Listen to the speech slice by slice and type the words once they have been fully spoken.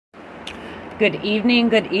Good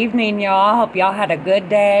evening, y'all. Hope y'all had a good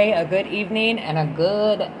day, a good evening, and a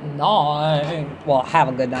good night. Well, have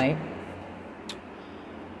a good night.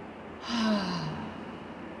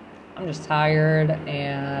 I'm just tired,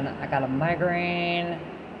 and I got a migraine,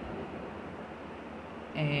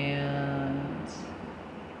 and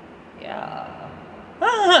yeah.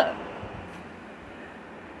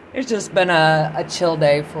 It's just been a chill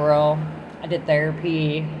day for real. I did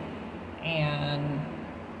therapy, and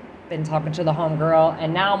been talking to the homegirl,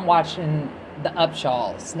 and now I'm watching the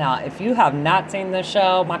Upshaws. Now, if you have not seen this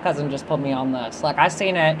show, my cousin just put me on this. Like, I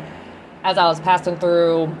seen it as I was passing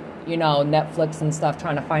through, Netflix and stuff,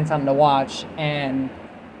 trying to find something to watch, and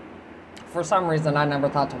for some reason, I never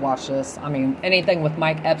thought to watch this. I mean, anything with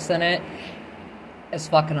Mike Epps in it is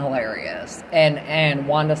fucking hilarious, and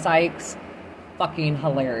Wanda Sykes, fucking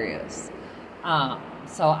hilarious.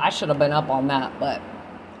 So I should have been up on that, but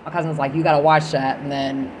my cousin's like, you gotta watch that, and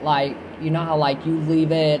then, like, you know how, like, you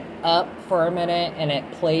leave it up for a minute, and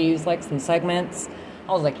it plays, like, some segments?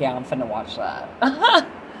 I was like, yeah, I'm finna watch that.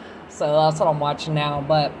 So that's what I'm watching now,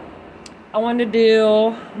 but I wanted to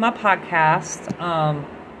do my podcast. I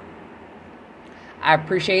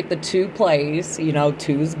appreciate the 2 plays,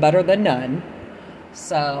 two's better than none,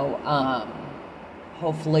 so,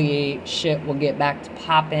 hopefully shit will get back to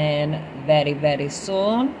popping very, very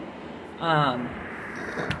soon.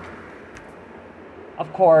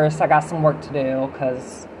 Of course, I got some work to do,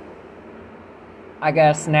 because I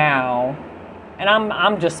guess now, and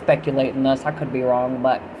I'm just speculating this, I could be wrong,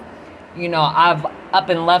 but, I've up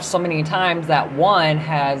and left so many times that one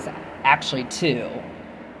has, actually 2,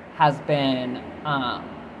 has been,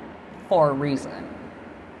 for a reason.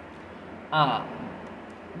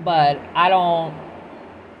 But I don't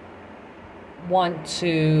want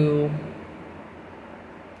to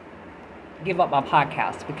give up my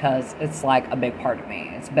podcast, because it's like a big part of me.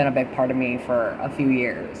 It's been a big part of me for a few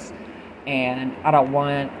years, and I don't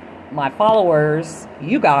want my followers,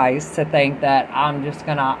 you guys, to think that I'm just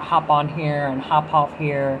gonna hop on here and hop off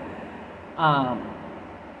here,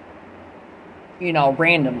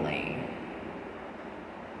 randomly.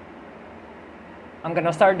 I'm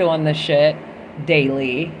gonna start doing this shit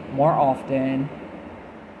daily, more often,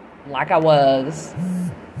 like I was.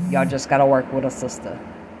 Y'all just gotta work with a sister.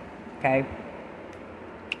 Okay?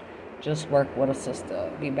 Just work with a sister.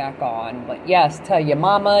 Be back on. But yes, tell your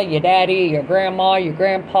mama, your daddy, your grandma, your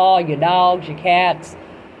grandpa, your dogs, your cats,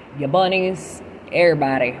 your bunnies,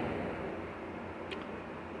 everybody.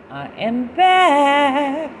 I am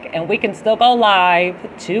back. And we can still go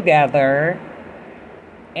live together.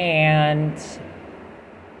 And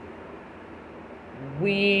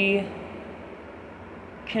we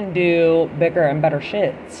can do bigger and better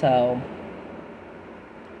shit. So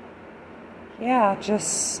yeah,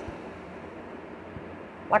 just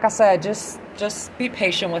like I said, just be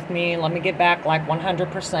patient with me. Let me get back like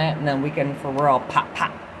 100%, and then we can for real pop.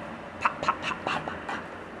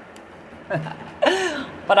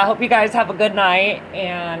 But I hope you guys have a good night,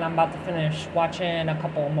 and I'm about to finish watching a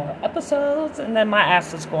couple more episodes, and then my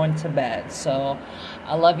ass is going to bed. So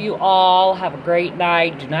I love you all. Have a great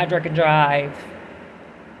night. Do not drink and drive.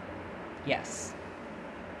 Yes.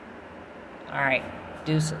 All right.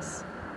 Deuces.